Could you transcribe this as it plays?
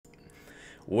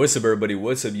What's up, everybody?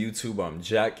 What's up, YouTube? I'm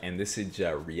Jack, and this is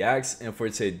Jack Reacts. And for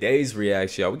today's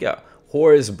reaction, y'all, we got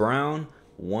Horace Brown,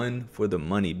 One for the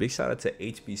Money. Big shout out to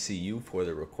HBCU for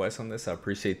the request on this. I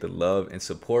appreciate the love and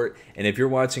support. And if you're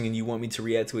watching and you want me to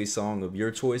react to a song of your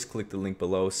choice, click the link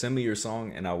below. Send me your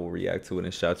song, and I will react to it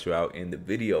and shout you out in the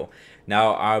video.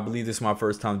 Now, I believe this is my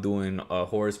first time doing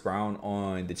Horace Brown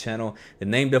on the channel. The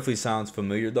name definitely sounds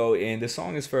familiar, though, and the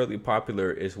song is fairly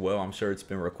popular as well. I'm sure it's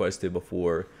been requested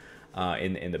before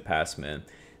in the past, man.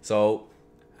 So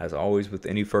as always with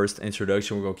any first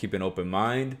introduction, we're gonna keep an open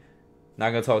mind, not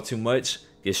gonna talk too much,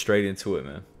 get straight into it,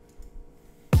 man.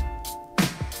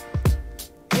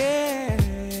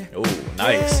 Oh,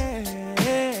 nice.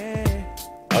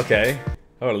 Okay,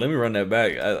 hold on, let me run that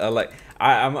back.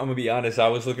 I'm gonna be honest, I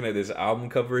was looking at this album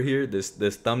cover here, this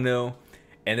thumbnail,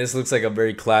 and this looks like a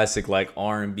very classic, like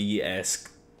R&B-esque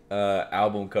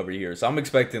album cover here. So I'm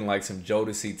expecting like some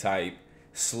Jodeci type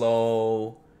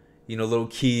slow, you know, little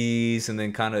keys, and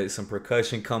then kind of some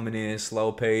percussion coming in, slow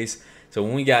pace. So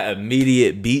when we got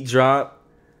immediate beat drop,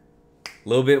 a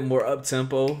little bit more up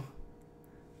tempo,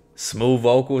 smooth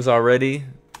vocals already.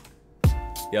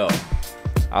 Yo,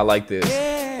 I like this.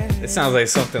 It sounds like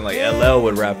something like LL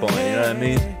would rap on, you know what I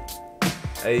mean?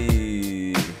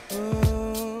 Hey,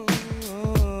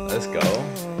 let's go.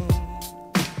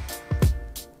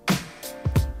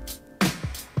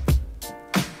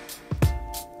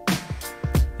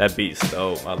 That beat's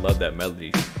dope. I love that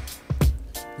melody.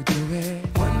 We do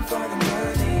it one for the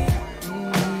money,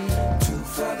 two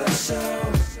for the show.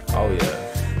 Oh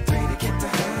yeah. Three to get the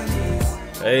honeys.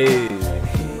 Hey.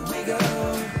 Here we go.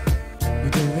 We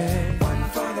do it one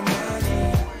for the money,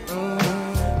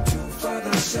 two for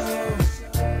the show.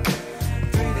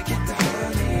 Three to get the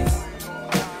honeys.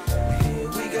 Here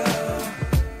we go.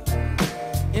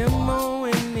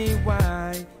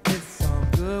 M-O-N-E-Y. It's all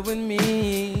good with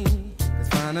me.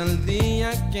 Finally,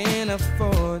 I can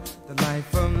afford the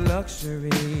life of luxury.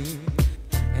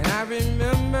 And I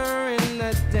remember in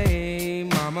the day,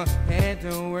 Mama had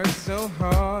to work so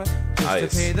hard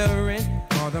just to pay the rent.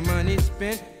 All the money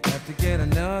spent, have to get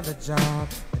another job.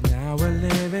 And now we're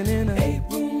living in a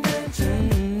 8-room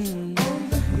mansion on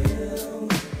the hill.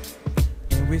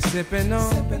 And we're sipping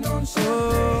on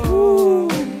show.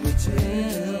 And we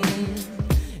chill.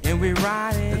 And we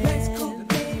riding. The lights go,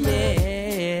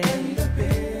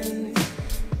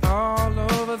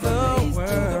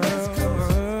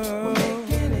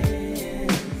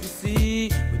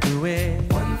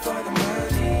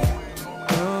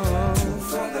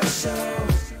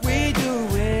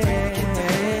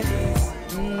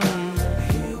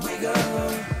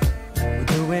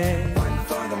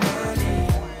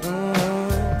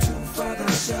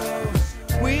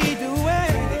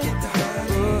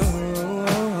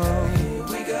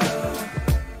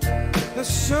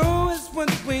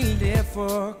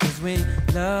 for, cause we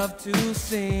love to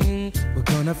sing. We're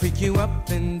gonna freak you up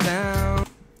and down.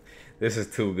 This is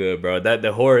too good, bro. I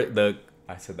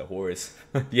said the Horace.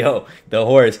 Yo, the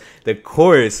Horace. The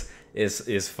chorus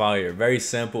is fire. Very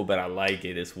simple, but I like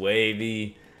it. It's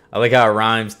wavy. I like how it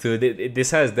rhymes too.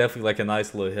 This has definitely like a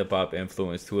nice little hip hop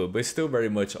influence to it, but it's still very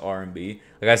much R&B.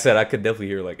 Like I said, I could definitely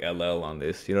hear like LL on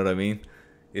this. You know what I mean?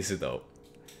 This is dope.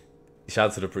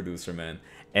 Shout out to the producer, man.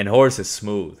 And Horace is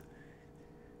smooth.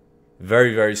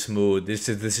 Very, very smooth. This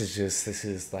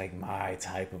is like my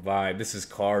type of vibe. This is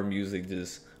car music,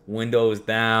 just windows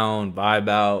down, vibe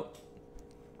out.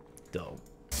 Dope.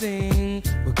 Sing,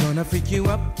 we're gonna freak you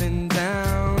up and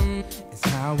down. It's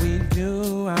how we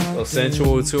do our thing.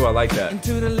 Sensual too, I like that. And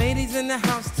to the ladies in the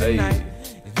house tonight,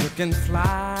 hey. It's looking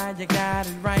fly, you got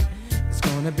it right. It's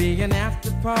gonna be an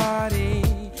after party.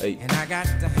 Hey. And I got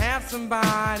to have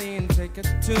somebody and take it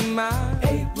to my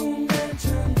 8-room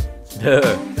mansion.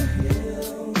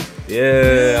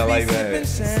 Yeah, I like that.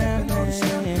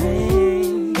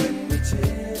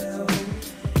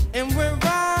 And we're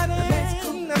riding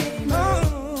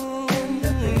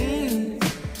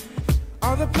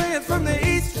all the players from the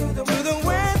east to the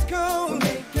west coast.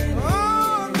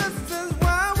 Oh, this is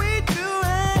why we do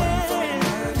it.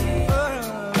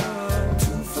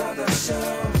 Two for the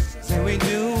show. So we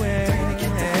do it.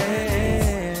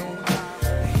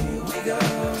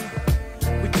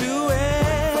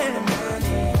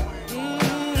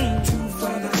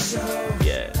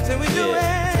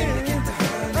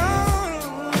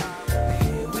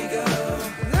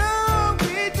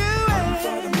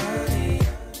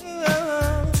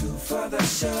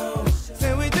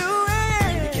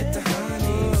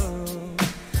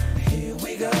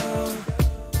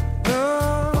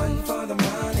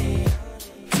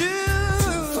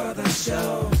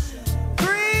 show.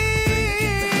 Free.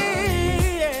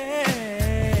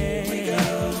 Here we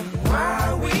go.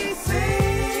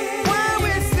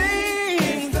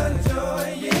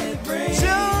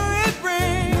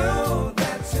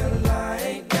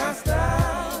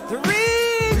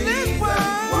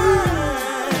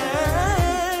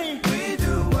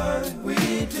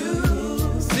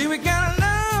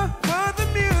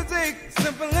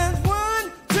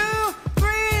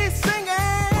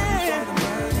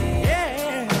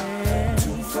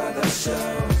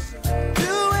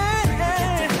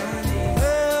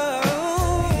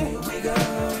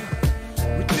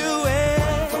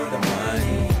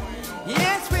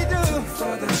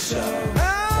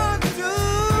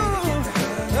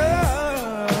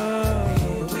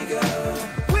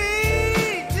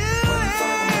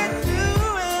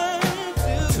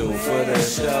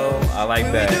 show. I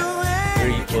like that.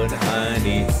 3-foot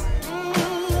honey.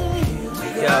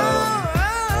 Yo.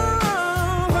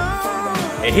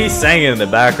 Hey, he's singing in the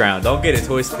background. Don't get it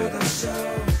twisted.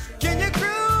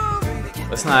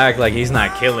 Let's not act like he's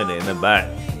not killing it in the back.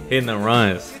 Hitting the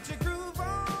runs.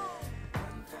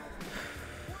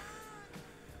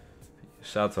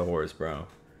 Shout out to Horace, bro.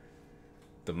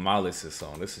 Demolish this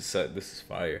song. This is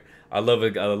fire. I love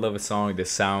it. I love a song that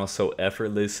sounds so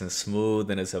effortless and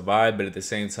smooth, and it's a vibe, but at the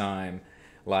same time,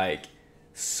 like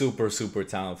super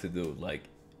talented dude. Like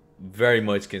very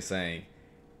much can sing.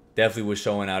 Definitely was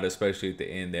showing out, especially at the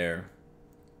end there.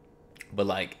 But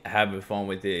like having fun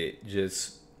with it,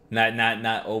 just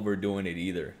not overdoing it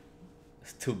either.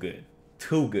 It's too good.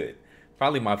 Too good.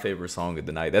 Probably my favorite song of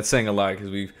the night. That's saying a lot because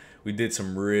we did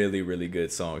some really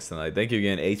good songs tonight. Thank you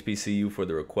again, HBCU, for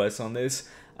the request on this.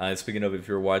 Speaking of, if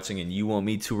you're watching and you want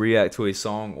me to react to a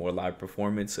song or live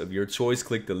performance of your choice,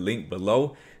 click the link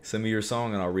below. Send me your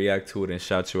song and I'll react to it and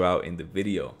shout you out in the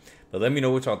video. But let me know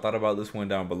what y'all thought about this one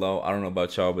down below. I don't know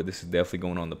about y'all, but this is definitely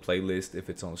going on the playlist if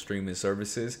it's on streaming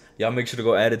services. Y'all make sure to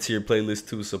go add it to your playlist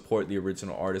to support the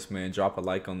original artist, man. Drop a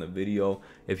like on the video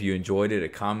if you enjoyed it, a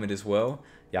comment as well.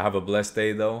 Y'all have a blessed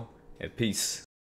day, though, and peace.